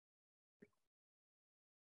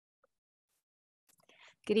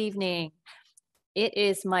Good evening. It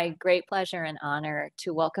is my great pleasure and honor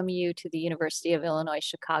to welcome you to the University of Illinois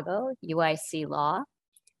Chicago, UIC Law.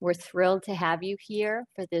 We're thrilled to have you here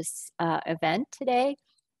for this event today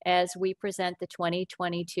as we present the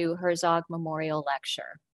 2022 Herzog Memorial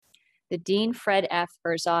Lecture. The Dean Fred F.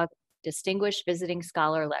 Herzog Distinguished Visiting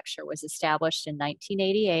Scholar Lecture was established in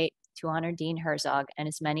 1988 to honor Dean Herzog and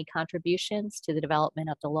his many contributions to the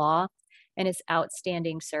development of the law and his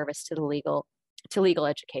outstanding service to legal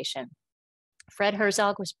education. Fred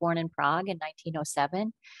Herzog was born in Prague in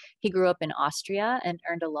 1907. He grew up in Austria and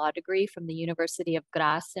earned a law degree from the University of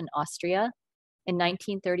Graz in Austria. In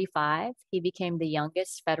 1935, he became the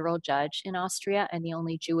youngest federal judge in Austria and the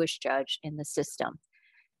only Jewish judge in the system.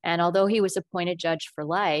 And although he was appointed judge for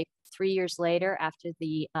life, 3 years later, after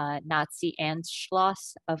the Nazi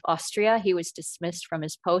Anschluss of Austria, he was dismissed from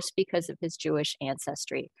his post because of his Jewish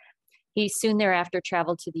ancestry. He soon thereafter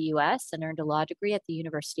traveled to the US and earned a law degree at the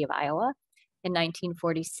University of Iowa. In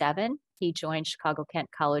 1947, he joined Chicago-Kent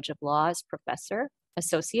College of Law as professor,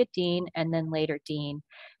 associate dean, and then later dean.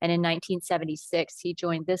 And in 1976, he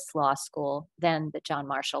joined this law school, then the John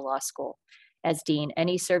Marshall Law School, as dean. And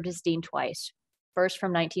he served as dean twice, first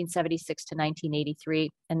from 1976 to 1983,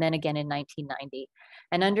 and then again in 1990.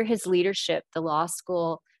 And under his leadership, the law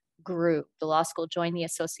school grew. The law school joined the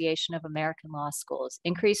Association of American Law Schools,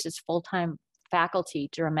 increased its full-time faculty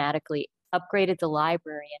dramatically, upgraded the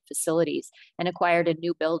library and facilities, and acquired a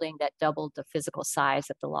new building that doubled the physical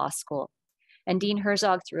size of the law school. And Dean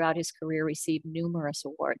Herzog, throughout his career, received numerous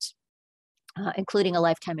awards, including a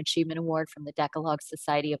Lifetime Achievement Award from the Decalogue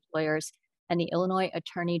Society of Lawyers and the Illinois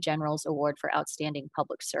Attorney General's Award for Outstanding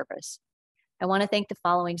Public Service. I want to thank the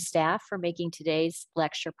following staff for making today's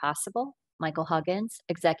lecture possible: Michael Huggins,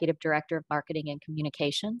 Executive Director of Marketing and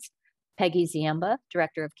Communications; Peggy Ziemba,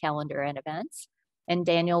 Director of Calendar and Events; and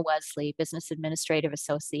Daniel Wesley, Business Administrative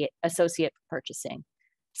Associate for Purchasing.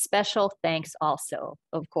 Special thanks also,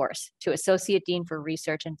 of course, to Associate Dean for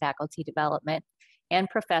Research and Faculty Development and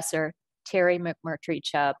Professor Terry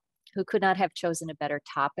McMurtry-Chubb, who could not have chosen a better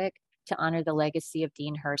topic to honor the legacy of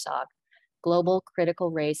Dean Herzog: Global Critical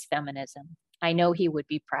Race Feminism. I know he would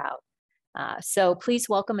be proud. So please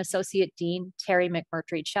welcome Associate Dean Terry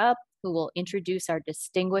McMurtry-Chubb, who will introduce our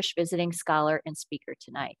distinguished visiting scholar and speaker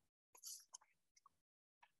tonight.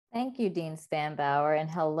 Thank you, Dean Spanbauer, and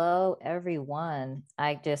hello, everyone.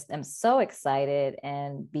 I just am so excited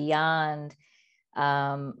and beyond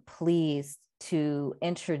pleased to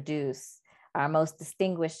introduce our most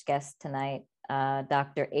distinguished guest tonight,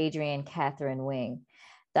 Dr. Adrien Catherine Wing.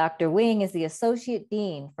 Dr. Wing is the Associate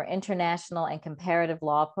Dean for International and Comparative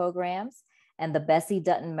Law Programs and the Bessie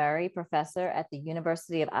Dutton Murray Professor at the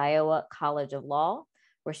University of Iowa College of Law,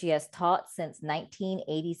 where she has taught since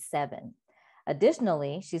 1987.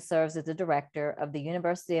 Additionally, she serves as the director of the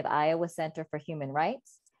University of Iowa Center for Human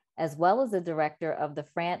Rights, as well as the director of the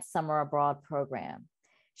France Summer Abroad program.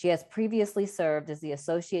 She has previously served as the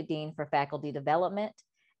Associate Dean for Faculty Development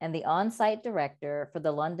and the on-site director for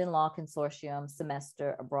the London Law Consortium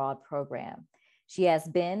Semester Abroad program. She has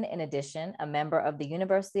been, in addition, a member of the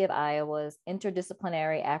University of Iowa's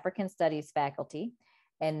Interdisciplinary African Studies faculty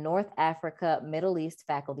and North Africa Middle East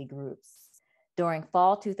faculty groups. During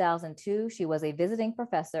fall 2002, she was a visiting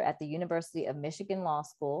professor at the University of Michigan Law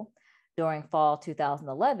School. During fall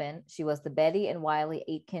 2011, she was the Betty and Wiley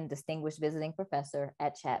Aitken Distinguished Visiting Professor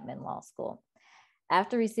at Chapman Law School.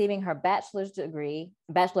 After receiving her Bachelor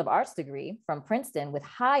of Arts degree from Princeton with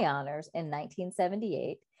high honors in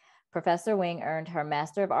 1978, Professor Wing earned her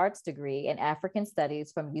Master of Arts degree in African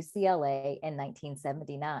Studies from UCLA in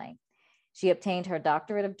 1979. She obtained her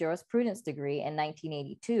Doctorate of Jurisprudence degree in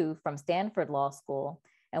 1982 from Stanford Law School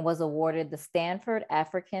and was awarded the Stanford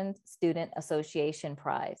African Student Association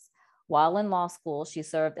Prize. While in law school, she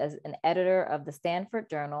served as an editor of the Stanford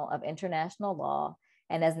Journal of International Law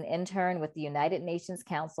and as an intern with the United Nations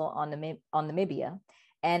Council on Namibia,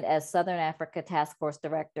 and as Southern Africa Task Force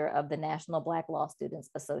Director of the National Black Law Students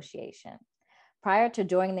Association. Prior to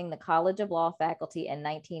joining the College of Law faculty in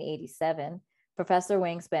 1987, Professor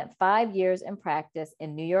Wing spent 5 years in practice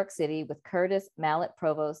in New York City with Curtis, Mallet,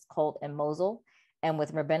 Provost, Colt, and Mosel, and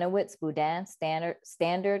with Rabinowitz, Boudin,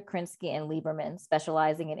 Standard, Krinsky, and Lieberman,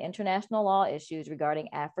 specializing in international law issues regarding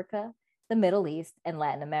Africa, the Middle East, and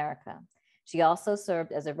Latin America. She also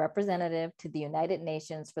served as a representative to the United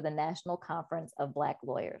Nations for the National Conference of Black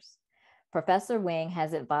Lawyers. Professor Wing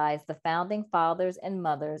has advised the founding fathers and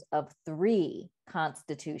mothers of 3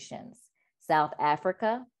 constitutions: South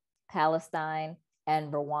Africa, Palestine,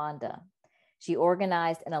 and Rwanda. She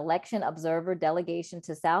organized an election observer delegation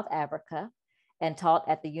to South Africa and taught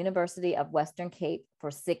at the University of Western Cape for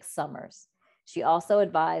 6 summers. She also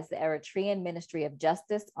advised the Eritrean Ministry of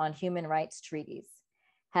Justice on human rights treaties.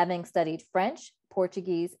 Having studied French,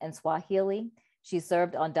 Portuguese, and Swahili, she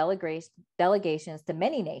served on delegations to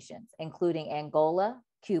many nations, including Angola,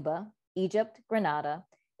 Cuba, Egypt, Grenada,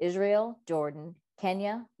 Israel, Jordan,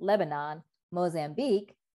 Kenya, Lebanon,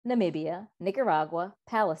 Mozambique, Namibia, Nicaragua,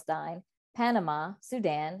 Palestine, Panama,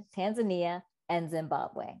 Sudan, Tanzania, and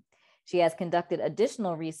Zimbabwe. She has conducted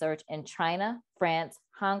additional research in China, France,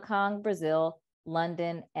 Hong Kong, Brazil,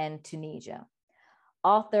 London, and Tunisia.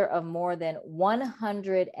 Author of more than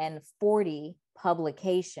 140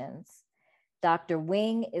 publications, Dr.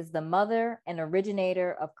 Wing is the mother and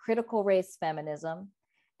originator of critical race feminism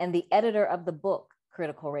and the editor of the book,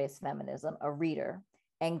 Critical Race Feminism, a reader,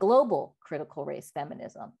 and Global Critical Race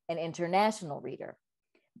Feminism, an international reader,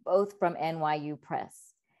 both from NYU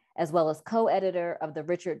Press, as well as co-editor of the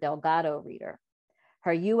Richard Delgado Reader.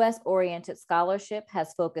 Her US-oriented scholarship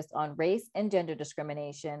has focused on race and gender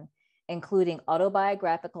discrimination, including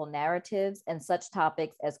autobiographical narratives and such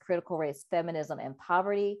topics as critical race feminism and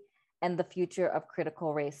poverty, and the future of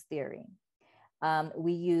critical race theory.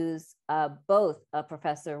 We use both of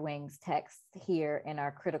Professor Wing's texts here in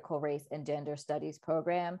our Critical Race and Gender Studies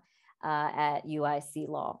program at UIC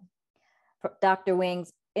Law. Dr.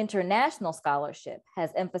 Wing's international scholarship has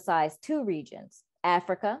emphasized two regions,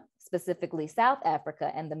 Africa, specifically South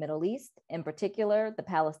Africa and the Middle East, in particular, the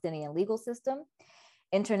Palestinian legal system,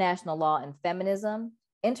 international law and feminism,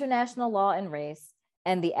 international law and race,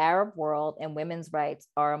 and the Arab world and women's rights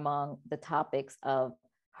are among the topics of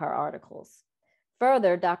her articles.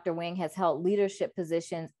 Further, Dr. Wing has held leadership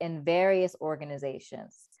positions in various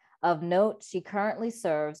organizations. Of note, she currently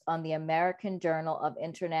serves on the American Journal of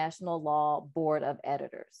International Law Board of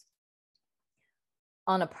Editors.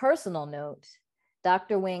 On a personal note,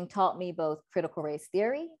 Dr. Wing taught me both critical race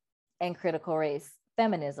theory and critical race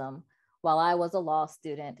feminism while I was a law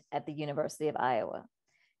student at the University of Iowa.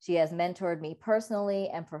 She has mentored me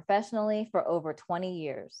personally and professionally for over 20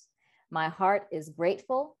 years. My heart is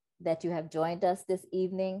grateful that you have joined us this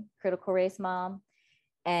evening, Critical Race Mom,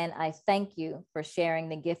 and I thank you for sharing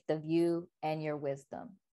the gift of you and your wisdom.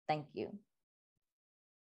 Thank you.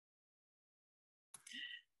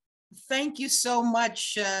 Thank you so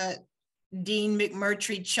much, Dean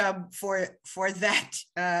McMurtry Chubb, for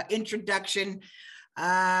that introduction.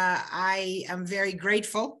 I am very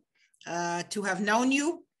grateful to have known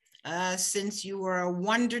you since you were a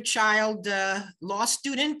wonder child law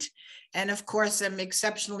student. And of course, I'm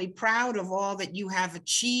exceptionally proud of all that you have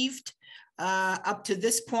achieved up to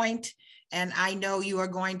this point. And I know you are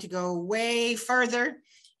going to go way further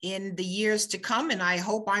in the years to come. And I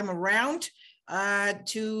hope I'm around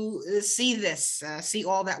to see this, see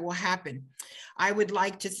all that will happen. I would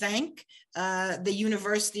like to thank the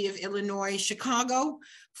University of Illinois, Chicago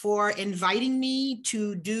for inviting me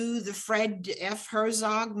to do the Fred F.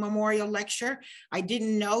 Herzog Memorial Lecture. I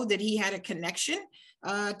didn't know that he had a connection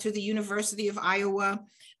to the University of Iowa.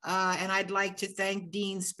 And I'd like to thank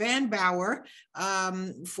Dean Spanbauer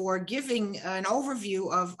for giving an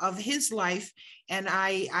overview of his life. And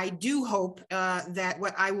I do hope that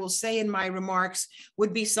what I will say in my remarks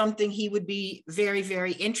would be something he would be very,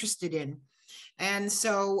 very interested in. And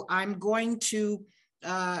so I'm going to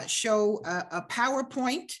show a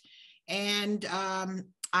PowerPoint, and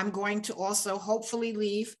I'm going to also hopefully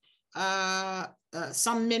leave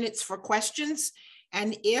some minutes for questions.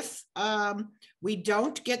 And if we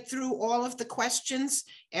don't get through all of the questions,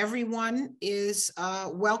 everyone is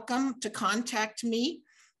welcome to contact me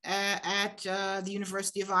at the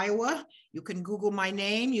University of Iowa. You can Google my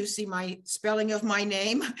name, you see my spelling of my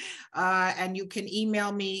name, and you can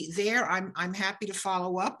email me there. I'm happy to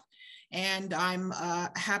follow up, and I'm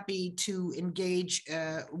happy to engage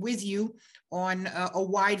with you on a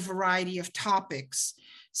wide variety of topics.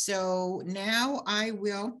 So now I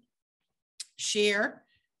will share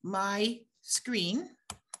my screen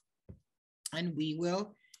and we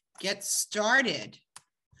will get started.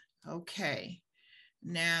 Okay,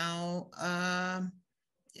 now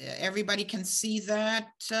everybody can see that,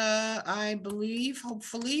 I believe,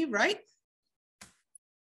 hopefully, right?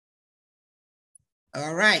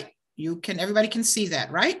 All right, everybody can see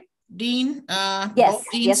that, right? Dean? Yes,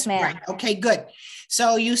 yes, ma'am. Right. Okay, good.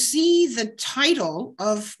 So you see the title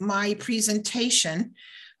of my presentation.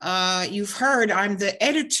 You've heard I'm the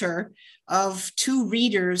editor of two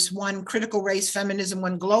readers, one Critical Race Feminism,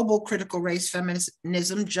 one Global Critical Race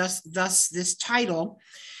Feminism, just thus this title.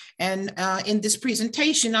 And in this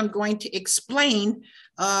presentation, I'm going to explain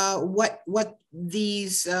what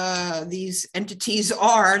these entities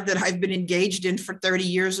are that I've been engaged in for 30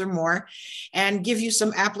 years or more, and give you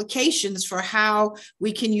some applications for how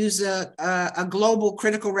we can use a global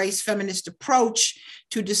critical race feminist approach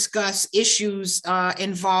to discuss issues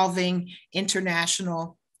involving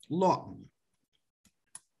international law.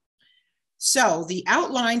 So the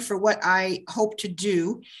outline for what I hope to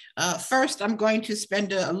do, first I'm going to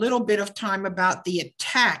spend a little bit of time about the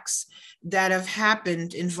attacks that have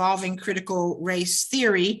happened involving critical race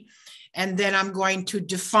theory. And then I'm going to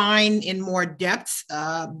define in more depth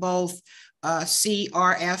both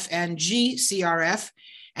CRF and GCRF.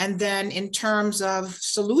 And then in terms of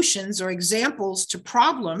solutions or examples to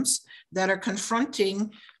problems that are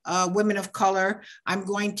confronting women of color, I'm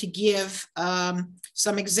going to give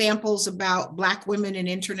some examples about Black women in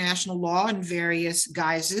international law in various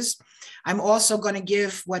guises. I'm also going to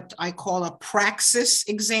give what I call a praxis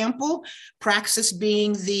example, praxis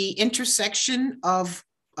being the intersection of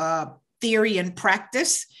theory and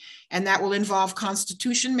practice, and that will involve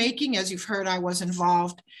constitution making. As you've heard, I was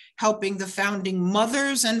involved helping the founding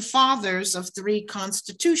mothers and fathers of 3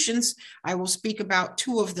 constitutions. I will speak about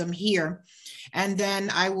 2 of them here. And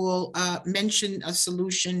then I will mention a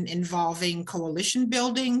solution involving coalition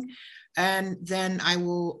building. And then I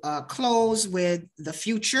will close with the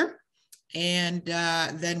future. And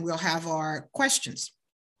then we'll have our questions.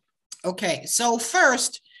 Okay, so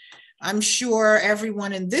first, I'm sure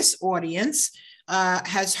everyone in this audience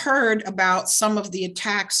has heard about some of the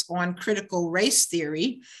attacks on critical race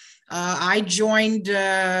theory. I joined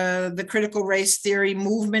the critical race theory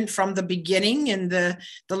movement from the beginning in the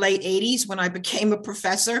late 80s when I became a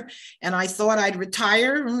professor, and I thought I'd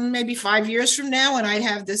retire maybe 5 years from now and I'd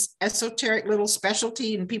have this esoteric little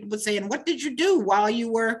specialty, and people would say, and what did you do while you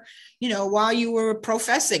were, while you were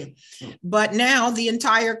professing? But now the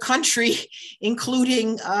entire country,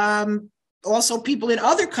 including also people in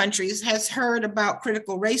other countries, has heard about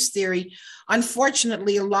critical race theory.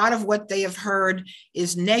 Unfortunately, a lot of what they have heard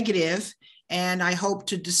is negative, and I hope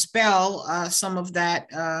to dispel some of that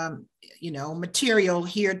material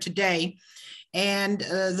here today. And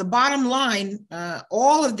the bottom line,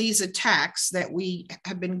 all of these attacks that we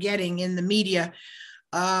have been getting in the media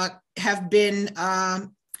have been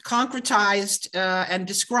concretized and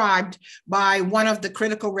described by one of the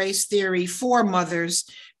critical race theory foremothers,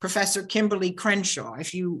 Professor Kimberly Crenshaw.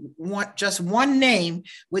 If you want just one name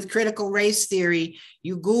with critical race theory,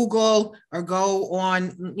 you Google or go on,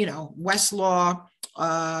 Westlaw,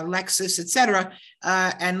 Lexis, etc.,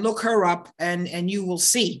 and look her up, and you will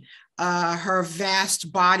see her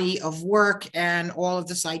vast body of work and all of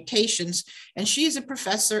the citations. And she is a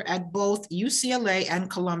professor at both UCLA and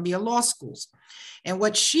Columbia Law Schools. And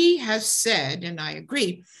what she has said, and I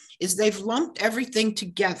agree, is they've lumped everything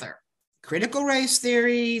together. Critical race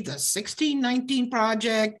theory, the 1619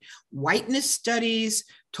 Project, whiteness studies,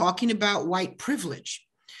 talking about white privilege.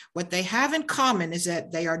 What they have in common is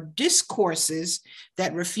that they are discourses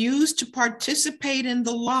that refuse to participate in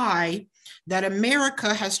the lie that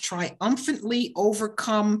America has triumphantly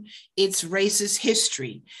overcome its racist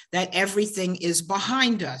history, that everything is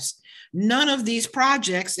behind us. None of these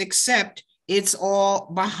projects accept it's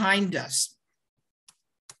all behind us.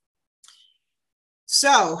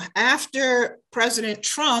 So after President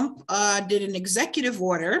Trump did an executive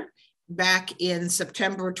order back in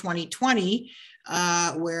September 2020,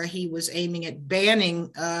 where he was aiming at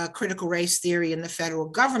banning critical race theory in the federal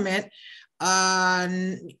government,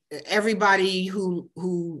 everybody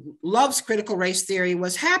who loves critical race theory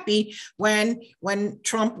was happy when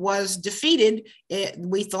Trump was defeated.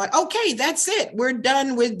 We thought, okay, that's it. We're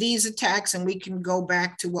done with these attacks and we can go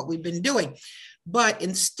back to what we've been doing. But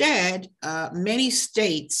instead, many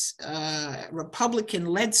states,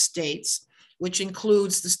 Republican-led states, which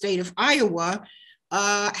includes the state of Iowa,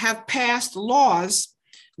 have passed laws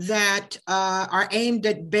that are aimed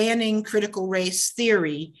at banning critical race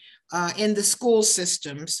theory in the school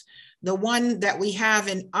systems. The one that we have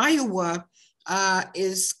in Iowa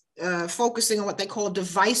is focusing on what they call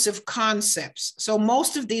divisive concepts. So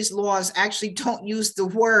most of these laws actually don't use the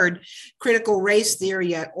word critical race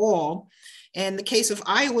theory at all. In the case of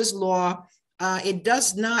Iowa's law, it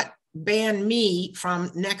does not ban me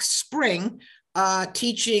from next spring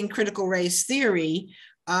teaching critical race theory,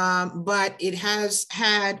 but it has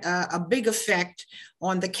had a big effect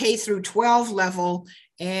on the K through 12 level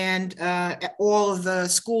and all of the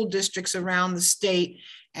school districts around the state,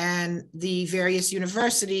 and the various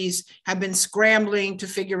universities have been scrambling to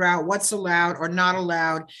figure out what's allowed or not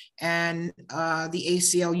allowed. And the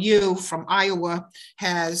ACLU from Iowa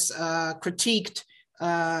has critiqued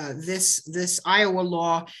this Iowa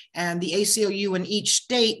law, and the ACLU in each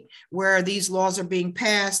state where these laws are being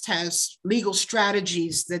passed has legal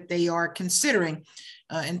strategies that they are considering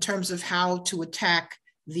in terms of how to attack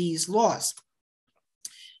these laws.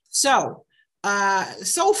 So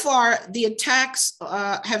far, the attacks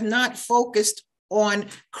have not focused on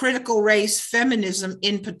critical race feminism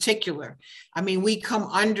in particular. I mean, we come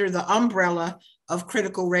under the umbrella of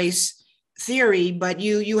critical race theory, but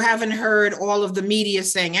you haven't heard all of the media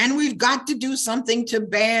saying, and we've got to do something to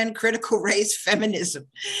ban critical race feminism.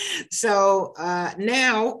 So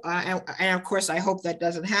now, and of course, I hope that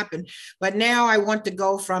doesn't happen, but now I want to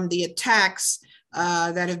go from the attacks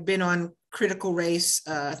that have been on critical race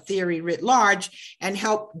theory writ large and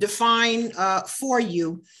help define for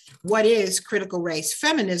you what is critical race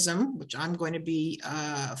feminism, which I'm going to be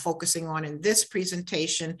focusing on in this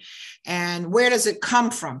presentation, and where does it come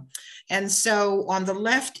from? And so on the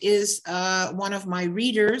left is one of my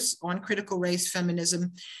readers on critical race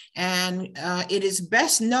feminism, and it is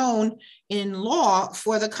best known in law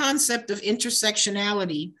for the concept of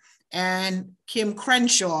intersectionality. And Kim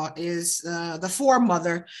Crenshaw is the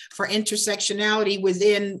foremother for intersectionality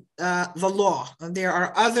within the law. There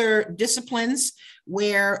are other disciplines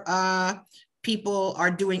where people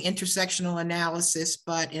are doing intersectional analysis,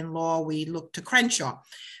 but in law, we look to Crenshaw.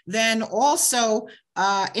 Then also,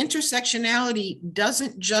 intersectionality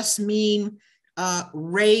doesn't just mean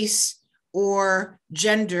race or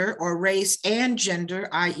gender, or race and gender,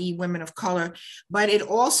 i.e. women of color, but it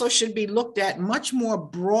also should be looked at much more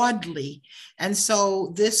broadly. And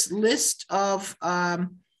so this list of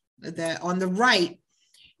on the right,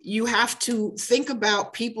 you have to think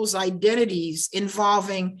about people's identities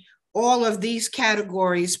involving all of these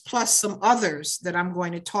categories plus some others that I'm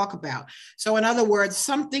going to talk about. So in other words,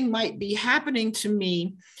 something might be happening to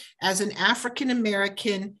me as an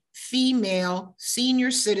African-American female,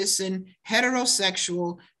 senior citizen,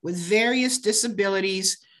 heterosexual with various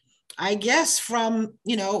disabilities, I guess from,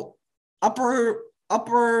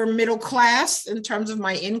 upper middle class in terms of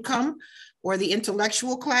my income or the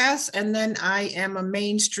intellectual class, and then I am a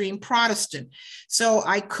mainstream Protestant. So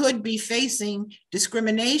I could be facing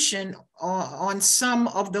discrimination on some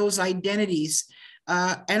of those identities.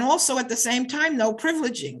 And also at the same time, no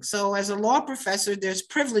privileging. So as a law professor, there's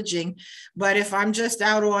privileging, but if I'm just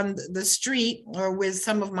out on the street or with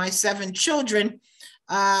some of my 7 children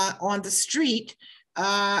on the street,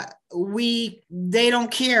 they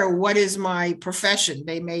don't care what is my profession.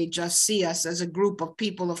 They may just see us as a group of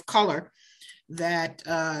people of color that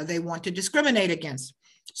they want to discriminate against.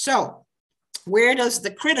 So where does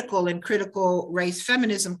the critical and critical race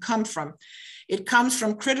feminism come from? It comes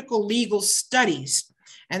from critical legal studies.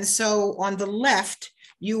 And so on the left,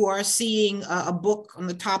 you are seeing a book on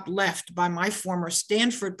the top left by my former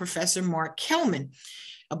Stanford professor, Mark Kelman,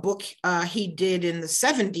 a book he did in the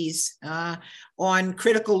 70s on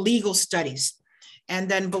critical legal studies. And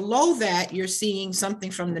then below that, you're seeing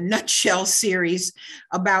something from the Nutshell series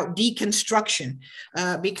about deconstruction,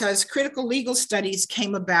 because critical legal studies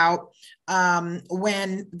came about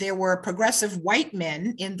when there were progressive white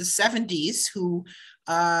men in the 70s who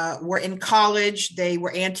were in college. They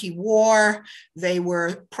were anti-war, they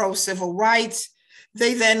were pro-civil rights.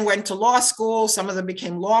 They then went to law school. Some of them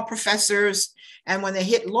became law professors. And when they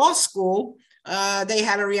hit law school, they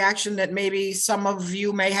had a reaction that maybe some of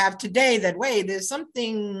you may have today, that, wait, there's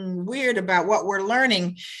something weird about what we're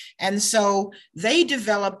learning. And so they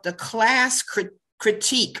developed a class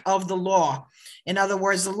critique of the law. In other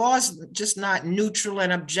words, the law is just not neutral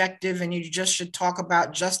and objective, and you just should talk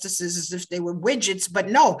about justices as if they were widgets. But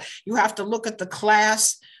no, you have to look at the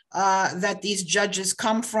class that these judges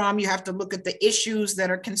come from. You have to look at the issues that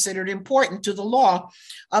are considered important to the law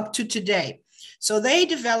up to today. So they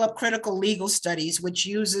developed critical legal studies, which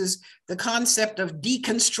uses the concept of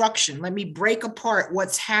deconstruction. Let me break apart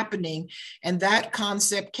what's happening. And that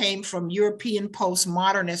concept came from European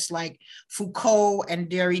postmodernists like Foucault and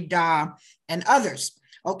Derrida and others.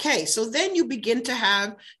 Okay, so then you begin to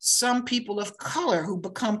have some people of color who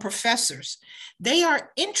become professors. They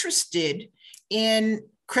are interested in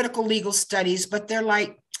critical legal studies, but they're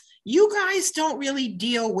like, you guys don't really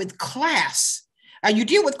deal with class. You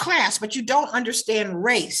deal with class, but you don't understand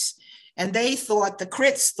race. And they thought, the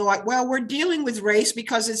crits thought, well, we're dealing with race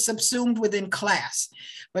because it's subsumed within class.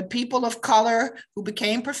 But people of color who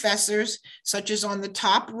became professors, such as on the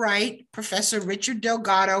top right, Professor Richard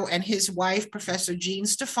Delgado and his wife, Professor Jean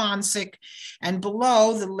Stefancic, and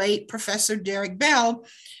below, the late Professor Derek Bell,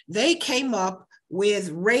 they came up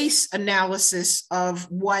with race analysis of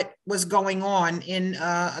what was going on in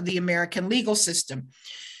the American legal system.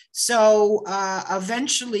 So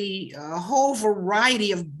eventually, a whole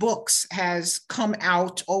variety of books has come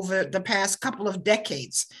out over the past couple of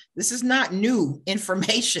decades. This is not new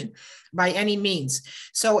information by any means.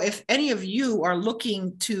 So if any of you are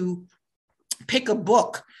looking to pick a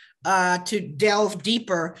book to delve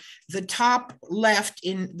deeper, the top left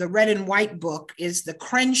in the red and white book is the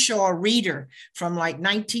Crenshaw Reader from like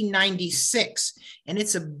 1996. And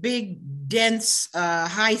it's a big, dense,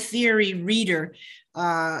 high theory reader.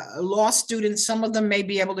 Law students, some of them may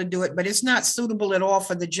be able to do it, but it's not suitable at all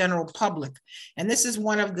for the general public. And this is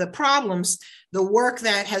one of the problems. The work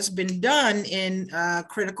that has been done in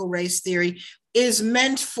critical race theory is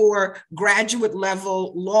meant for graduate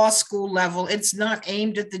level, law school level. It's not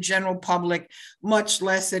aimed at the general public, much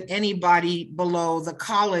less at anybody below the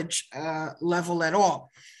college level at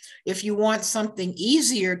all. If you want something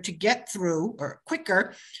easier to get through or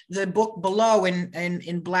quicker, the book below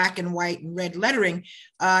in black and white and red lettering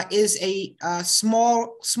is a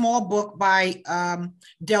small book by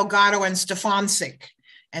Delgado and Stefancic,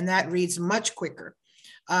 and that reads much quicker.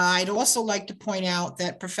 I'd also like to point out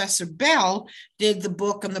that Professor Bell did the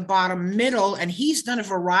book on the bottom middle, and he's done a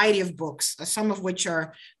variety of books, some of which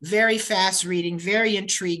are very fast reading, very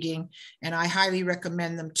intriguing, and I highly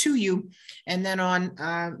recommend them to you. And then on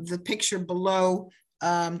the picture below,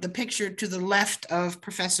 the picture to the left of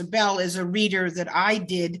Professor Bell is a reader that I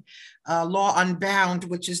did, Law Unbound,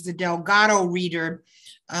 which is the Delgado reader,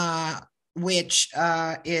 which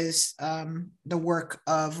is the work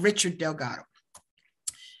of Richard Delgado.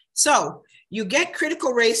 So you get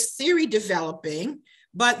critical race theory developing,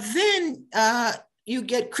 but then you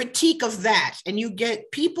get critique of that, and you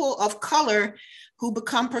get people of color who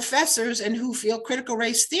become professors and who feel critical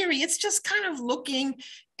race theory. It's just kind of looking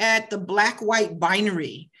at the black-white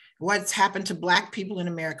binary, what's happened to Black people in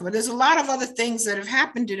America. But there's a lot of other things that have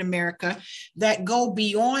happened in America that go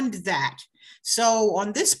beyond that. So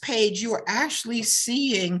on this page, you are actually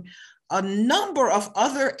seeing a number of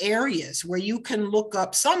other areas where you can look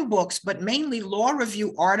up some books, but mainly law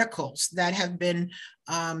review articles that have been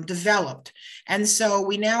developed. And so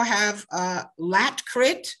we now have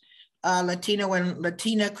LatCrit, Latino and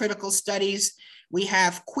Latina Critical Studies. We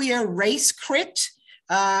have Queer Race Crit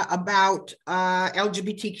about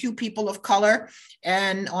LGBTQ people of color.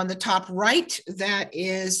 And on the top right, that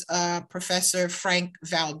is Professor Frank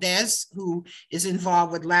Valdez, who is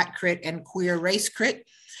involved with LatCrit and Queer Race Crit.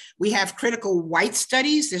 We have Critical White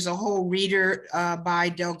Studies. There's a whole reader by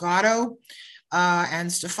Delgado and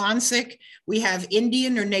Stefancic. We have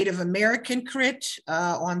Indian or Native American Crit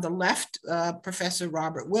on the left. Professor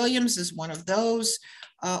Robert Williams is one of those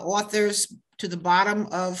authors. To the bottom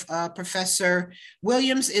of Professor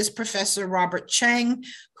Williams is Professor Robert Chang.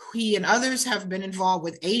 He and others have been involved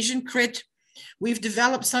with Asian Crit. We've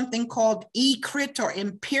developed something called E-Crit or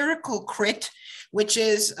empirical Crit, which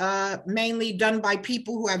is mainly done by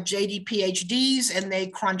people who have JD PhDs, and they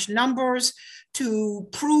crunch numbers to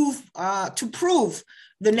prove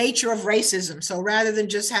the nature of racism. So rather than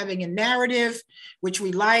just having a narrative, which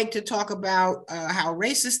we like to talk about how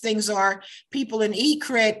racist things are, people in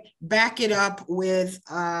E-Crit back it up with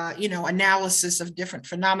analysis of different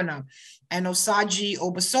phenomena. And Osagie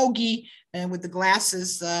Obasogie, and with the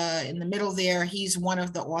glasses in the middle there, he's one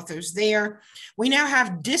of the authors there. We now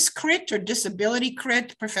have Discrit or Disability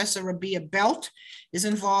Crit. Professor Rabia Belt is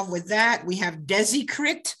involved with that. We have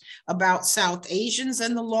Desi-Crit about South Asians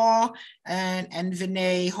and the law, and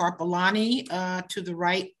Vinay Harpalani to the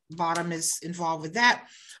right bottom is involved with that.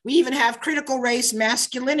 We even have Critical Race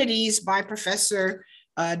Masculinities by Professor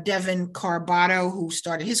Devin Carbato, who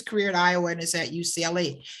started his career at Iowa and is at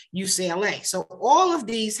UCLA. So all of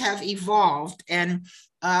these have evolved, and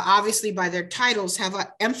obviously by their titles have an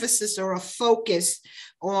emphasis or a focus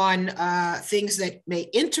on things that may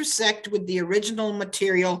intersect with the original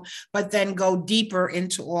material, but then go deeper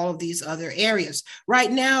into all of these other areas.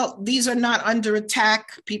 Right now, these are not under attack.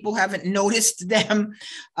 People haven't noticed them,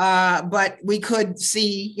 but we could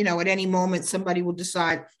see, at any moment, somebody will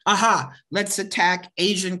decide, aha, let's attack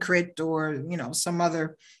Asian Crit or, some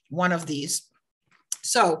other one of these.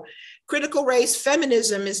 So critical race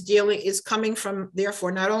feminism is coming from,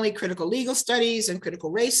 therefore, not only critical legal studies and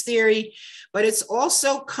critical race theory, but it's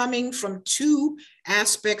also coming from two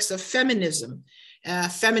aspects of feminism.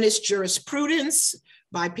 Feminist jurisprudence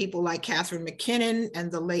by people like Catherine McKinnon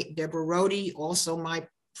and the late Deborah Rohde, also my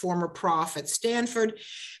former prof at Stanford.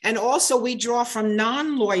 And also we draw from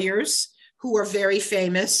non-lawyers who are very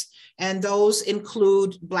famous, and those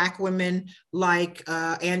include Black women like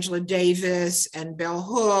Angela Davis and Bell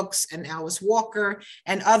Hooks and Alice Walker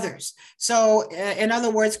and others. So in other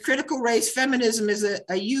words, critical race feminism is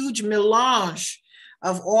a huge melange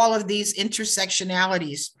of all of these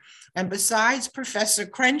intersectionalities. And besides Professor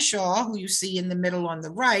Crenshaw, who you see in the middle on the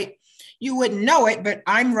right, you wouldn't know it, but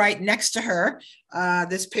I'm right next to her.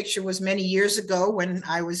 This picture was many years ago when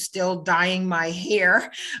I was still dyeing my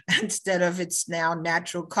hair instead of its now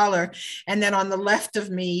natural color. And then on the left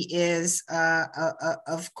of me is,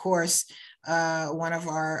 of course, one of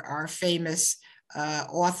our famous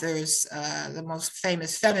authors, the most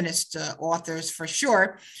famous feminist authors for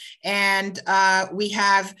sure. And we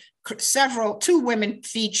have two women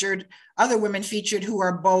featured, other women featured who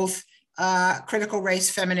are both critical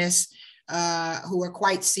race feminists, who are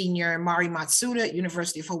quite senior, Mari Matsuda,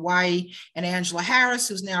 University of Hawaii, and Angela Harris,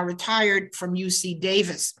 who's now retired from UC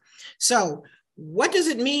Davis. So what does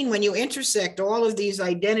it mean when you intersect all of these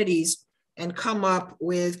identities and come up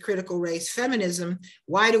with critical race feminism?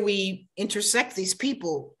 Why do we intersect these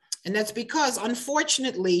people? And that's because,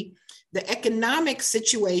 unfortunately, the economic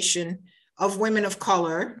situation of women of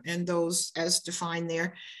color, and those as defined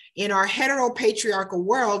there, in our heteropatriarchal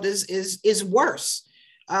world is worse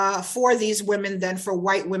for these women than for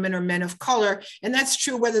white women or men of color. And that's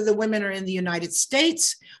true whether the women are in the United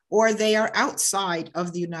States or they are outside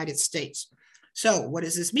of the United States. So what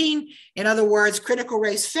does this mean? In other words, critical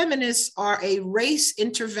race feminists are a race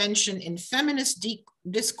intervention in feminist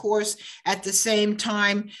discourse at the same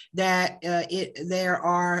time that there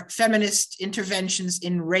are feminist interventions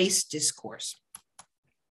in race discourse.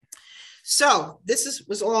 So this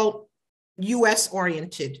was all US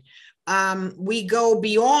oriented. We go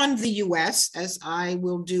beyond the US, as I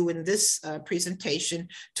will do in this presentation,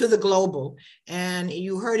 to the global. And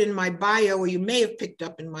you heard in my bio, or you may have picked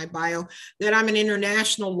up in my bio, that I'm an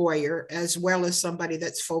international lawyer, as well as somebody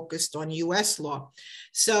that's focused on US law.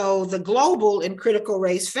 So the global in critical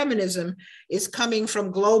race feminism is coming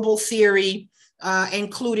from global theory,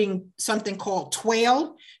 including something called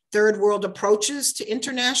TWAIL, Third World Approaches to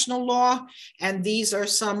International Law. And these are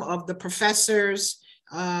some of the professors,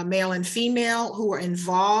 male and female, who are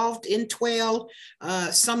involved in TWAIL.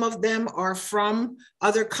 Some of them are from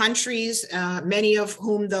other countries, many of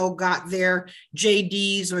whom, though, got their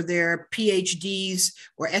JDs or their PhDs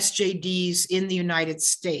or SJDs in the United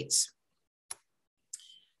States.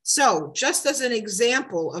 So just as an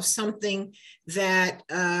example of something that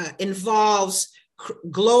involves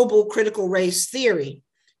global critical race theory,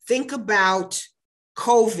 think about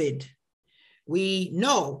COVID. We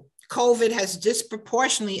know COVID has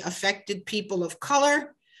disproportionately affected people of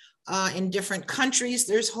color in different countries.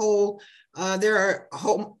 There are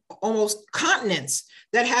almost continents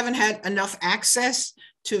that haven't had enough access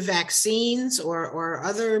to vaccines or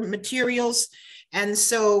other materials. And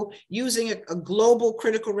so using a global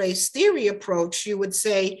critical race theory approach, you would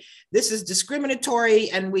say, this is discriminatory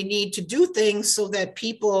and we need to do things so that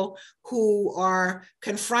people who are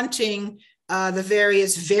confronting the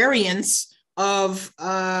various variants of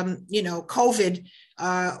COVID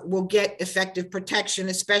will get effective protection,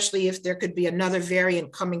 especially if there could be another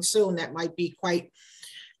variant coming soon that might be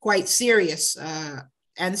quite serious.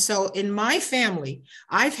 And so in my family,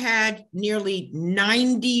 I've had nearly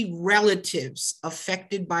 90 relatives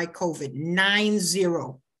affected by COVID, 90.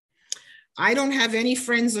 I don't have any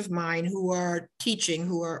friends of mine who are teaching,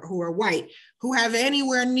 who are white, who have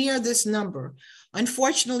anywhere near this number.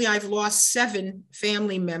 Unfortunately, I've lost 7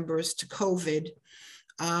 family members to COVID,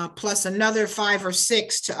 plus another 5 or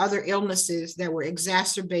 6 to other illnesses that were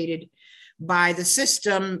exacerbated by the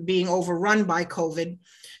system being overrun by COVID.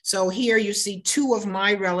 So here you see 2 of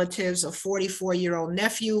my relatives, a 44-year-old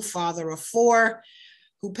nephew, father of 4,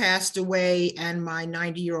 who passed away, and my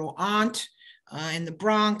 90-year-old aunt from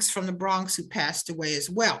the Bronx, who passed away as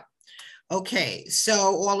well. Okay, so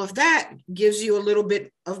all of that gives you a little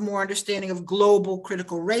bit of more understanding of global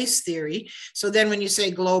critical race theory. So then when you say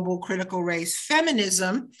global critical race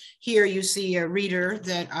feminism, here you see a reader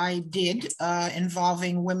that I did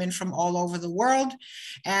involving women from all over the world.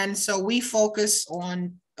 And so we focus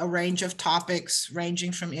on a range of topics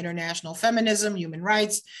ranging from international feminism, human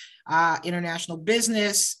rights, international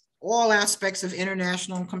business, all aspects of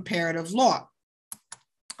international and comparative law.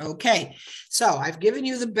 Okay, so I've given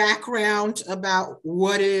you the background about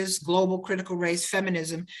what is global critical race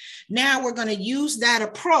feminism. Now we're going to use that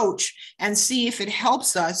approach and see if it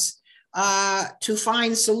helps us to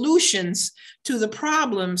find solutions to the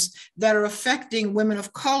problems that are affecting women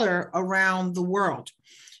of color around the world.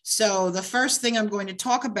 So the first thing I'm going to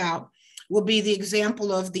talk about will be the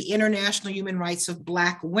example of the international human rights of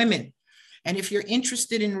Black women. And if you're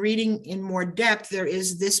interested in reading in more depth, there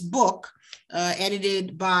is this book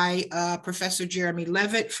edited by Professor Jeremy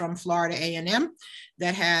Levitt from Florida A&M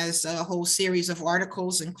that has a whole series of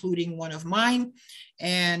articles, including one of mine.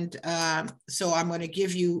 And so I'm going to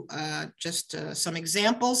give you just some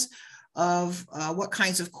examples of what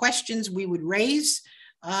kinds of questions we would raise.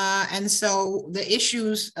 And so the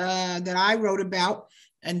issues that I wrote about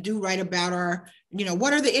and do write about are,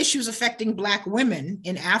 what are the issues affecting Black women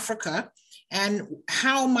in Africa, and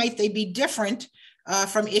how might they be different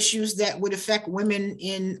from issues that would affect women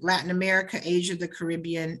in Latin America, Asia, the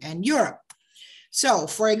Caribbean, and Europe? So,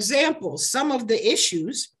 for example, some of the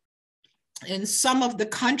issues in some of the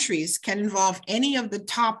countries can involve any of the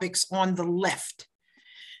topics on the left.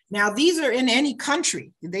 Now, these are in any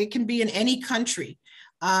country. They can be in any country,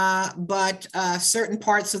 but certain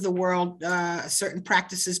parts of the world, certain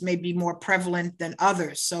practices may be more prevalent than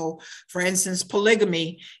others. So, for instance,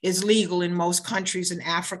 polygamy is legal in most countries in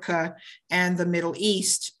Africa and the Middle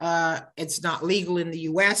East. It's not legal in the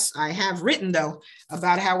US. I have written, though,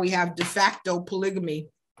 about how we have de facto polygamy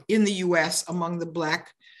in the US among the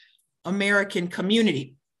Black American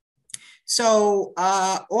community. So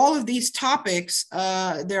all of these topics,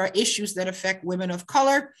 there are issues that affect women of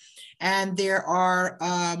color, and there are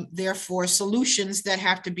therefore solutions that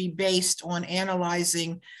have to be based on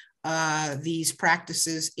analyzing these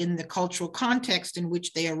practices in the cultural context in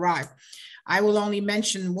which they arrive. I will only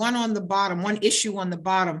mention one on the bottom, one issue on the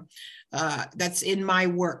bottom that's in my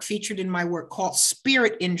work, featured in my work, called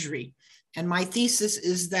spirit injury. And my thesis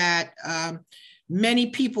is that many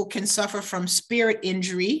people can suffer from spirit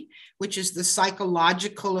injury, which is the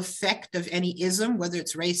psychological effect of any ism, whether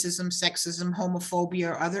it's racism, sexism, homophobia,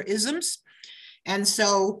 or other isms. And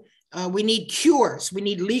so we need cures. We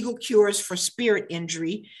need legal cures for spirit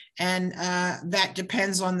injury. And that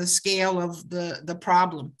depends on the scale of the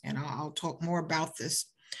problem. And I'll talk more about this.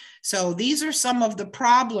 So these are some of the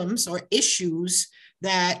problems or issues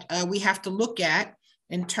that we have to look at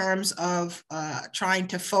in terms of trying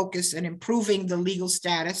to focus and improving the legal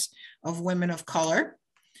status of women of color.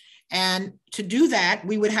 And to do that,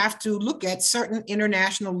 we would have to look at certain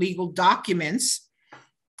international legal documents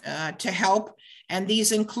to help. And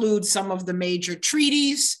these include some of the major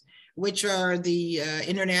treaties, which are the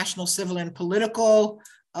International Civil and Political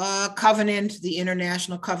Covenant, the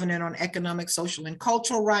International Covenant on Economic, Social, and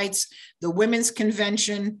Cultural Rights, the Women's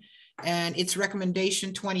Convention, and its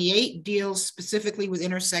recommendation 28 deals specifically with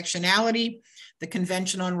intersectionality. The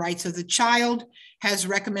Convention on Rights of the Child has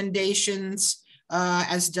recommendations,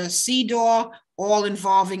 as does CEDAW, all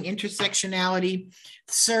involving intersectionality.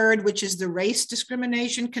 CERD, which is the Race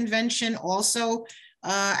Discrimination Convention, also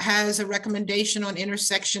has a recommendation on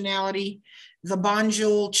intersectionality. The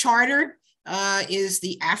Banjul Charter is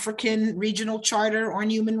the African Regional Charter on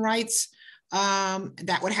Human Rights.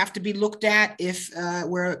 That would have to be looked at if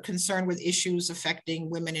we're concerned with issues affecting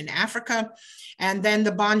women in Africa. And then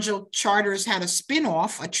the Banjul Charters had a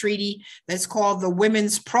spin-off, a treaty that's called the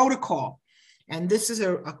Women's Protocol. And this is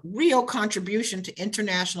a real contribution to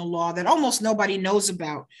international law that almost nobody knows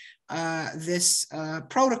about, this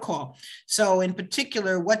protocol. So in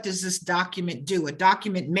particular, what does this document do? A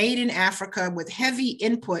document made in Africa with heavy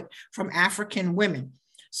input from African women.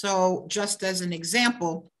 So just as an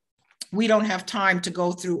example, we don't have time to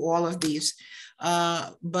go through all of these,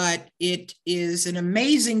 but it is an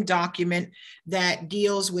amazing document that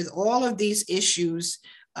deals with all of these issues,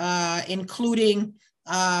 including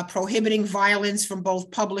prohibiting violence from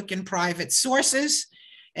both public and private sources.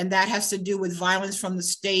 And that has to do with violence from the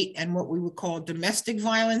state and what we would call domestic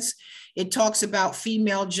violence. It talks about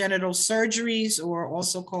female genital surgeries, or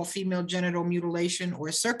also called female genital mutilation or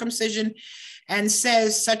circumcision, and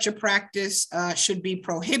says such a practice should be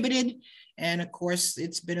prohibited. And of course,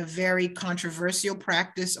 it's been a very controversial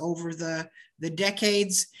practice over the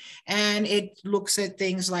decades. And it looks at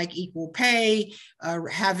things like equal pay,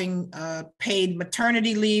 having paid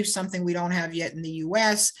maternity leave, something we don't have yet in the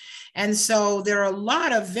US. And so there are a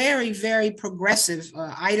lot of very, very progressive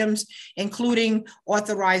items, including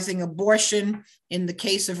authorizing abortion in the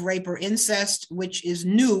case of rape or incest, which is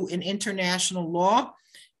new in international law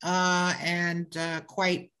and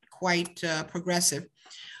quite progressive.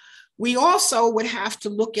 We also would have to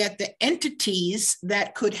look at the entities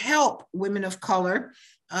that could help women of color,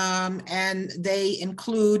 and they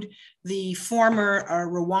include the former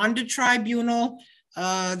Rwanda Tribunal,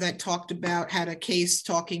 that had a case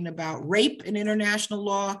talking about rape in international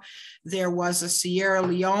law. There was a Sierra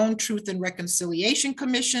Leone Truth and Reconciliation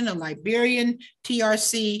Commission, a Liberian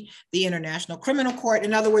TRC, the International Criminal Court.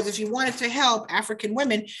 In other words, if you wanted to help African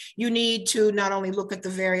women, you need to not only look at the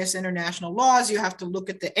various international laws, you have to look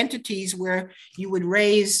at the entities where you would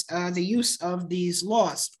raise the use of these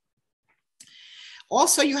laws.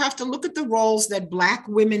 Also, you have to look at the roles that Black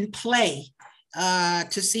women play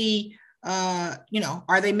to see,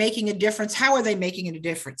 are they making a difference? How are they making a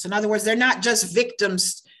difference? In other words, they're not just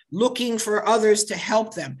victims looking for others to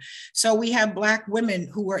help them. So we have Black women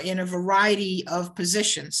who are in a variety of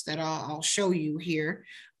positions that I'll show you here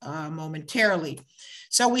momentarily.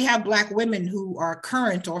 So we have Black women who are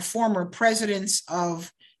current or former presidents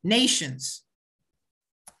of nations.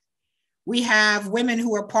 We have women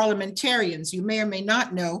who are parliamentarians. You may or may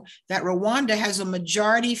not know that Rwanda has a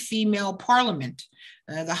majority female parliament,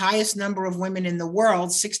 the highest number of women in the world,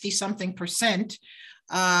 60-something%.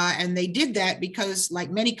 And they did that because,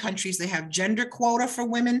 like many countries, they have gender quota for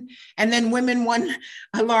women. And then women won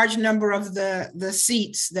a large number of the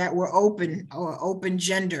seats that were open or open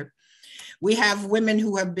gender. We have women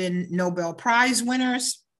who have been Nobel Prize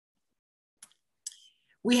winners.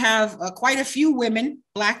 We have quite a few women,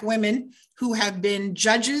 Black women, who have been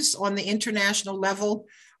judges on the international level.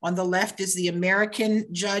 On the left is the American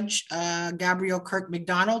judge, Gabrielle Kirk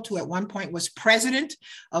McDonald, who at one point was president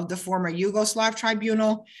of the former Yugoslav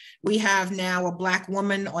Tribunal. We have now a Black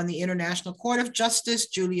woman on the International Court of Justice,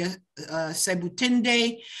 Julia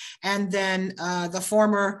Sebutinde, and then the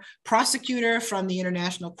former prosecutor from the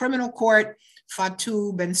International Criminal Court,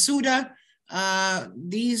 Fatou Bensouda.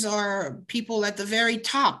 These are people at the very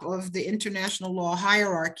top of the international law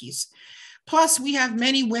hierarchies. Plus, we have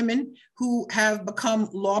many women who have become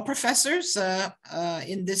law professors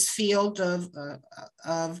in this field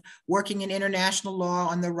of working in international law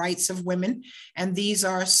on the rights of women. And these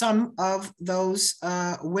are some of those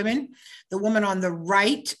women. The woman on the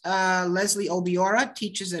right, Leslie Obiora,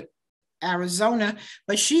 teaches at Arizona,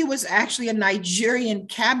 but she was actually a Nigerian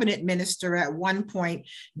cabinet minister at one point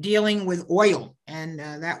dealing with oil. And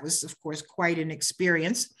that was, of course, quite an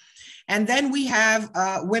experience. And then we have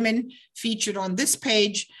women featured on this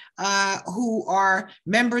page who are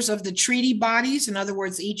members of the treaty bodies. In other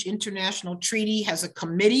words, each international treaty has a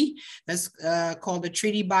committee that's called the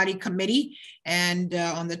Treaty Body Committee. And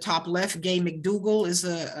on the top left, Gay McDougall is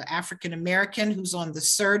an African-American who's on the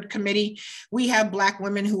CERD committee. We have Black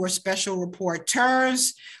women who are special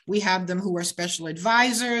rapporteurs. We have them who are special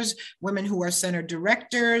advisors, women who are center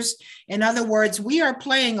directors. In other words, we are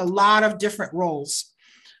playing a lot of different roles.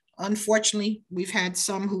 Unfortunately, we've had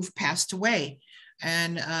some who've passed away.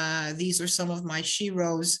 And these are some of my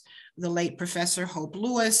sheroes, the late Professor Hope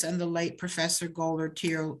Lewis and the late Professor Golder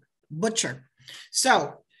Teal Butcher.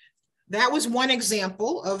 So that was one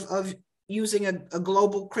example of using a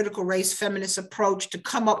global critical race feminist approach to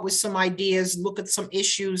come up with some ideas, look at some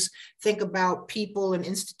issues, think about people and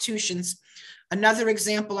institutions. Another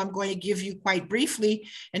example I'm going to give you quite briefly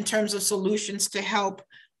in terms of solutions to help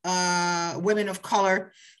women of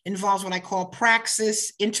color involves what I call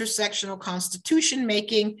praxis, intersectional constitution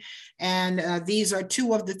making. And these are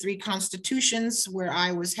two of the three constitutions where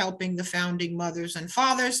I was helping the founding mothers and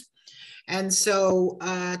fathers. And so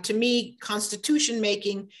to me, constitution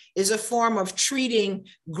making is a form of treating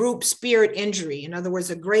group spirit injury. In other words,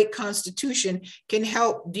 a great constitution can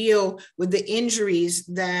help deal with the injuries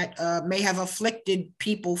that may have afflicted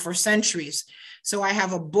people for centuries. So I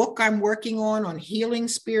have a book I'm working on healing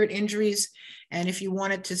spirit injuries. And if you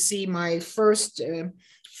wanted to see my first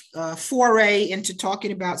foray into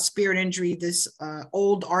talking about spirit injury, this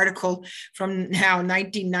old article from now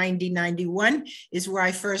 1990-91 is where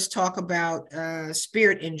I first talk about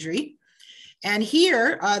spirit injury. And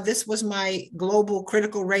here, this was my global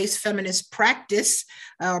critical race feminist practice,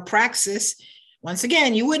 praxis. Once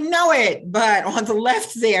again, you wouldn't know it, but on the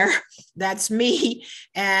left there, that's me.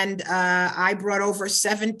 And I brought over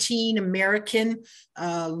 17 American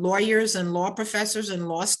lawyers and law professors and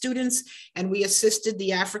law students, and we assisted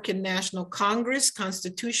the African National Congress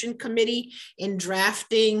Constitution Committee in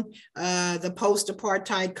drafting the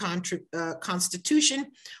post-apartheid constitution.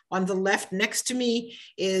 On the left next to me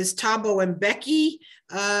is Thabo Mbeki,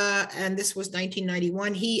 and this was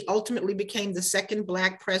 1991. He ultimately became the second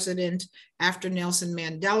Black president after Nelson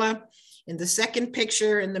Mandela. In the second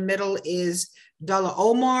picture in the middle is Dullah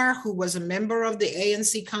Omar, who was a member of the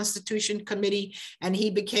ANC Constitution Committee, and he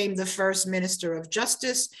became the first Minister of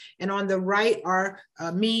Justice. And on the right are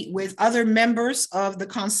me with other members of the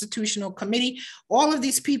Constitutional Committee. All of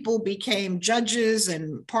these people became judges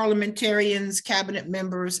and parliamentarians, cabinet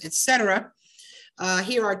members, etc.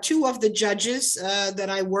 Here are two of the judges that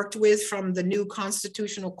I worked with from the new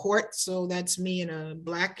Constitutional Court. So that's me in a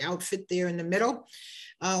black outfit there in the middle.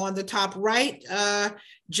 On the top right,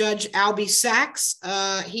 Judge Albie Sachs.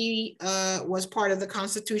 He was part of the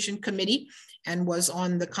Constitution Committee and was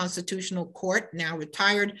on the Constitutional Court, now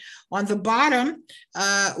retired. On the bottom,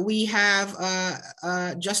 we have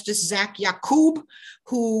Justice Zach Yacoub,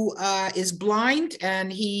 who is blind,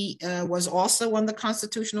 and he was also on the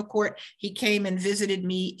Constitutional Court. He came and visited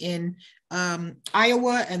me in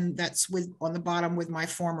Iowa, and that's on the bottom with my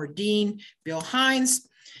former dean, Bill Hines.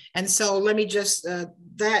 And so let me just,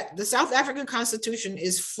 the South African Constitution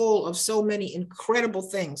is full of so many incredible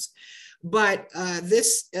things. But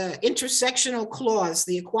this intersectional clause,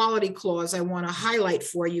 the equality clause, I want to highlight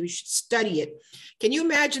for you. You should study it. Can you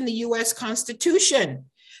imagine the US Constitution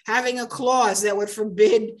having a clause that would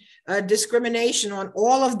forbid discrimination on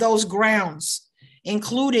all of those grounds,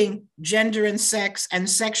 including gender and sex and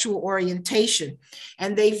sexual orientation?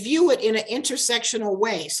 And they view it in an intersectional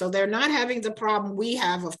way. So they're not having the problem we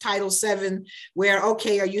have of Title VII, where,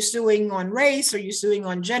 okay, are you suing on race? Are you suing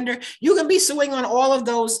on gender? You can be suing on all of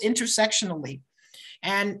those intersectionally.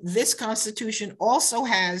 And this Constitution also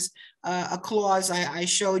has a clause I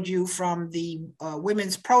showed you from the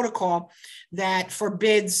Women's Protocol that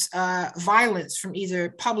forbids violence from either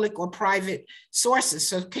public or private sources.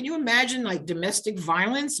 So can you imagine like domestic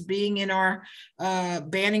violence being in our,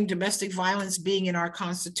 banning domestic violence being in our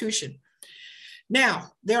Constitution?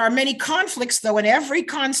 Now, there are many conflicts, though, in every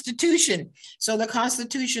constitution. So the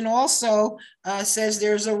Constitution also says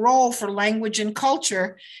there's a role for language and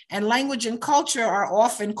culture, and language and culture are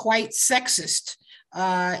often quite sexist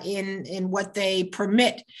in what they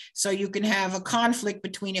permit. So you can have a conflict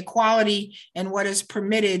between equality and what is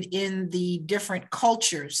permitted in the different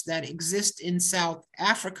cultures that exist in South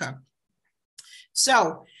Africa.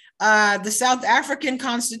 So the South African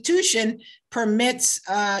Constitution permits,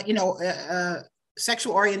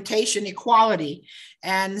 sexual orientation equality.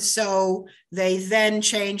 And so they then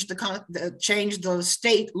changed the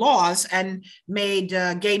state laws and made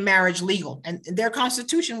gay marriage legal. And their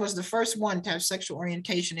constitution was the first one to have sexual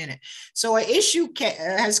orientation in it. So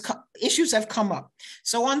issues have come up.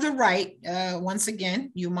 So on the right, once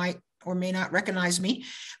again, you might or may not recognize me,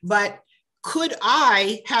 but could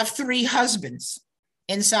I have 3 husbands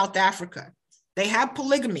in South Africa? They have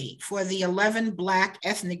polygamy for the 11 Black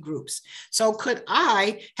ethnic groups. So could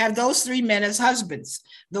I have those 3 men as husbands?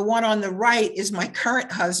 The one on the right is my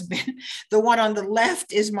current husband. The one on the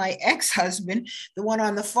left is my ex-husband. The one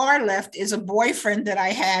on the far left is a boyfriend that I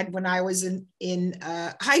had when I was in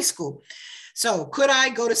high school. So could I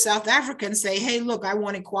go to South Africa and say, hey, look, I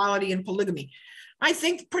want equality and polygamy? I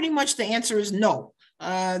think pretty much the answer is no.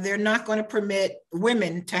 They're not going to permit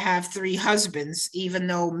women to have 3 husbands, even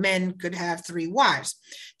though men could have 3 wives.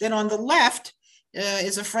 Then on the left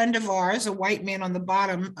is a friend of ours, a white man on the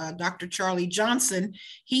bottom, Dr. Charlie Johnson.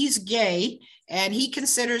 He's gay, and he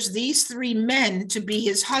considers these 3 men to be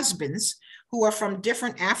his husbands, who are from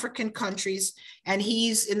different African countries, and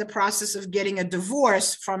he's in the process of getting a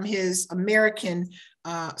divorce from his American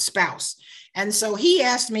spouse. And so he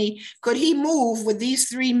asked me, could he move with these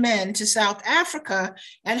 3 men to South Africa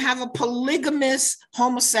and have a polygamous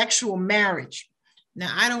homosexual marriage?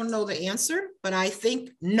 Now, I don't know the answer, but I think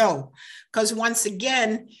no, because once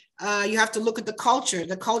again, you have to look at the culture.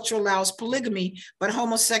 The culture allows polygamy, but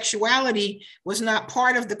homosexuality was not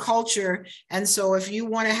part of the culture. And so if you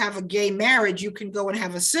want to have a gay marriage, you can go and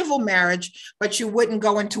have a civil marriage, but you wouldn't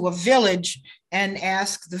go into a village and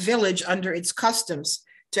ask the village under its customs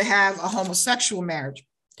to have a homosexual marriage,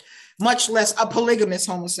 much less a polygamous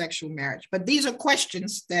homosexual marriage. But these are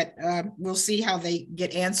questions that we'll see how they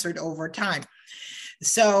get answered over time.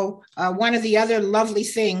 So one of the other lovely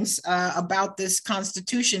things about this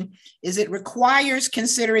Constitution is it requires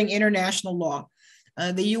considering international law.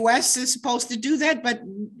 The US is supposed to do that, but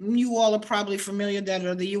you all are probably familiar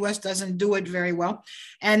that the US doesn't do it very well.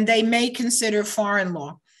 And they may consider foreign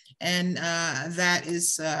law. And that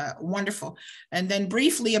is wonderful. And then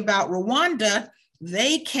briefly about Rwanda,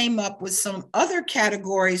 they came up with some other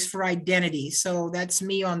categories for identity. So that's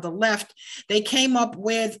me on the left. They came up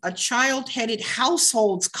with a child-headed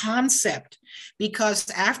households concept, because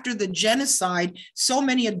after the genocide, so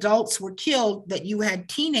many adults were killed that you had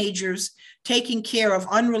teenagers taking care of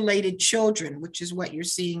unrelated children, which is what you're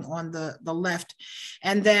seeing on the left.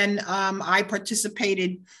 And then I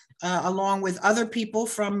participated along with other people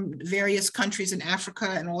from various countries in Africa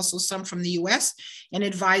and also some from the US in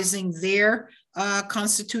advising their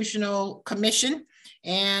constitutional commission.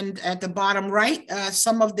 And at the bottom right,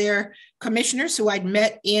 some of their commissioners who I'd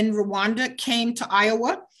met in Rwanda came to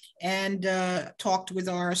Iowa and talked with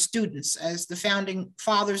our students. As the founding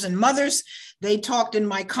fathers and mothers, they talked in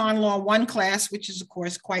my Con Law 1 class, which is of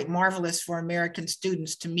course quite marvelous for American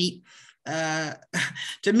students to meet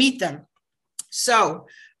them. So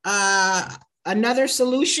another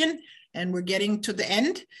solution, and we're getting to the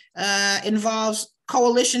end, involves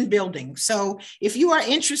coalition building. So if you are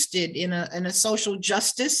interested in a social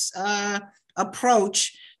justice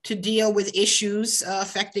approach to deal with issues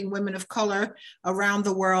affecting women of color around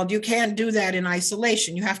the world, you can't do that in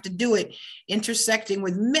isolation. You have to do it intersecting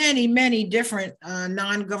with many, many different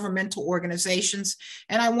non-governmental organizations.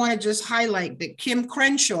 And I want to just highlight that Kim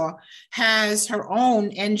Crenshaw has her own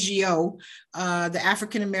NGO, the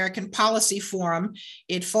African American Policy Forum.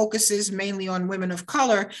 It focuses mainly on women of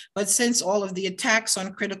color, but since all of the attacks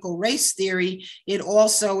on critical race theory, it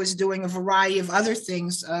also is doing a variety of other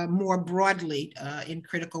things more broadly in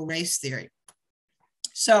critical race theory.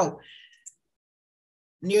 So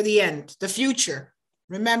near the end, the future.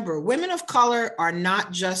 Remember, women of color are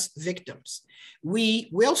not just victims. We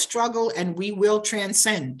will struggle and we will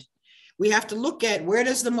transcend. We have to look at where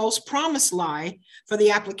does the most promise lie for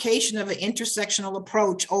the application of an intersectional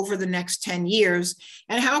approach over the next 10 years,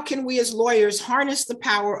 and how can we as lawyers harness the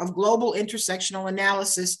power of global intersectional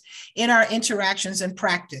analysis in our interactions and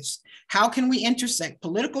practice? How can we intersect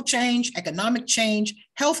political change, economic change,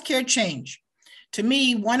 healthcare change? To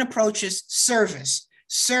me, one approach is service.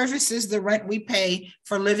 Service is the rent we pay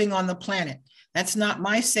for living on the planet. That's not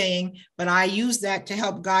my saying, but I use that to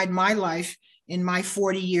help guide my life in my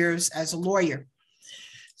 40 years as a lawyer.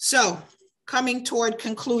 So coming toward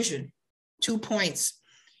conclusion, 2 points.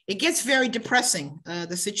 It gets very depressing,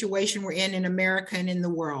 the situation we're in America and in the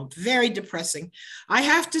world, very depressing. I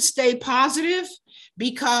have to stay positive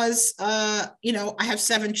because, you know, I have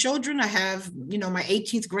 7 children. I have, you know, my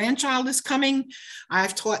 18th grandchild is coming.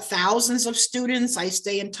 I've taught thousands of students. I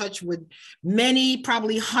stay in touch with many,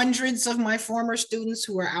 probably hundreds of my former students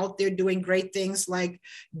who are out there doing great things like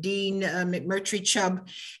Dean McMurtry Chubb.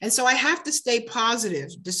 And so I have to stay positive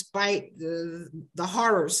despite the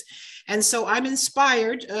horrors. And so I'm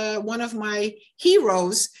inspired. One of my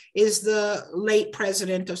heroes is the late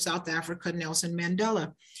president of South Africa, Nelson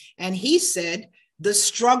Mandela. And he said, "The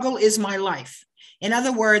struggle is my life." In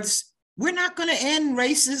other words, we're not going to end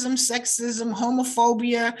racism, sexism,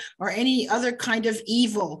 homophobia, or any other kind of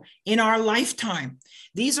evil in our lifetime.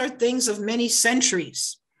 These are things of many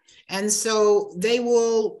centuries. And so they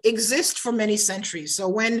will exist for many centuries. So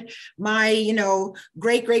when my, you know,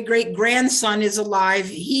 great-great-great-grandson is alive,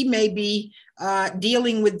 he may be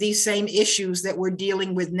dealing with these same issues that we're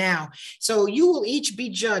dealing with now. So you will each be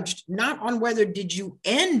judged not on whether did you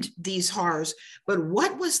end these horrors, but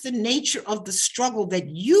what was the nature of the struggle that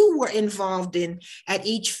you were involved in at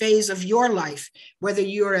each phase of your life, whether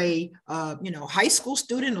you're a you know, high school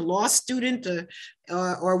student, a law student,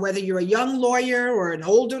 or whether you're a young lawyer or an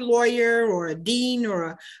older lawyer or a dean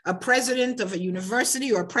or a president of a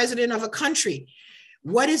university or a president of a country.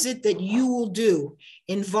 What is it that you will do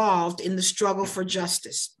involved in the struggle for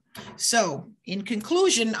justice? So in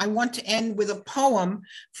conclusion, I want to end with a poem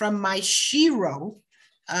from my shiro,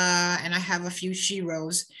 and I have a few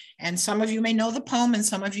shiros, and some of you may know the poem and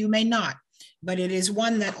some of you may not, but it is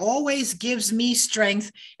one that always gives me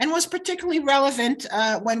strength and was particularly relevant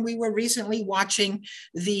when we were recently watching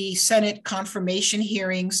the Senate confirmation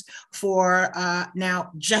hearings for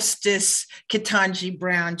now Justice Ketanji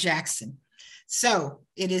Brown Jackson. So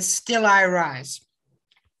it is Still I Rise.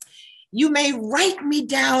 You may write me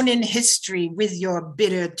down in history with your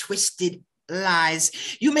bitter, twisted lies.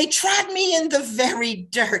 You may trod me in the very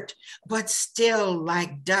dirt, but still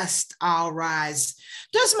like dust I'll rise.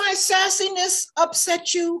 Does my sassiness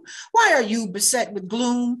upset you? Why are you beset with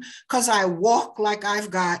gloom? 'Cause I walk like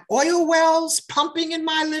I've got oil wells pumping in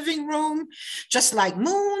my living room, just like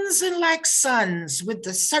moons and like suns with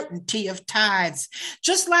the certainty of tides,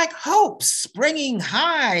 just like hope springing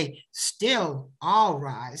high, still I'll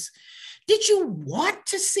rise. Did you want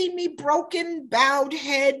to see me broken, bowed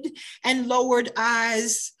head and lowered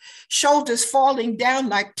eyes, shoulders falling down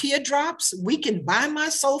like teardrops, weakened by my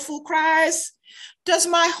soulful cries? Does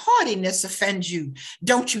my haughtiness offend you?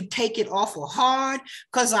 Don't you take it awful hard?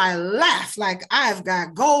 'Cause I laugh like I've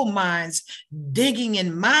got gold mines digging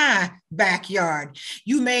in my backyard.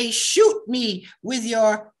 You may shoot me with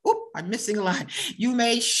your, I'm missing a line. You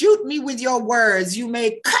may shoot me with your words. You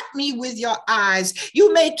may cut me with your eyes.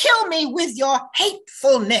 You may kill me with your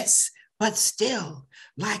hatefulness, but still,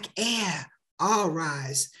 like air, I'll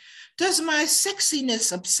rise. Does my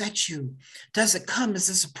sexiness upset you? Does it come as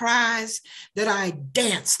a surprise that I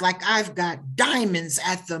dance like I've got diamonds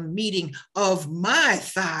at the meeting of my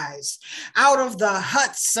thighs? Out of the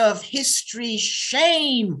huts of history,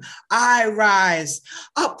 shame, I rise.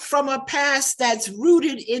 Up from a past that's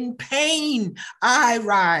rooted in pain, I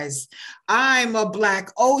rise. I'm a black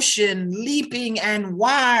ocean, leaping and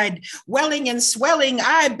wide, welling and swelling,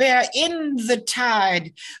 I bear in the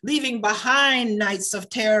tide, leaving behind nights of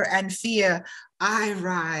terror and fear. I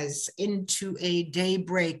rise into a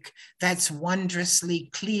daybreak that's wondrously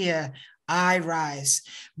clear. I rise,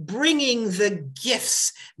 bringing the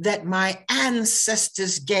gifts that my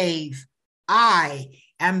ancestors gave. I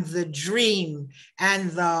am the dream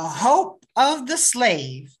and the hope of the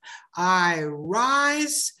slave. I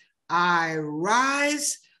rise, I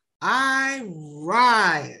rise, I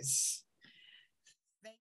rise.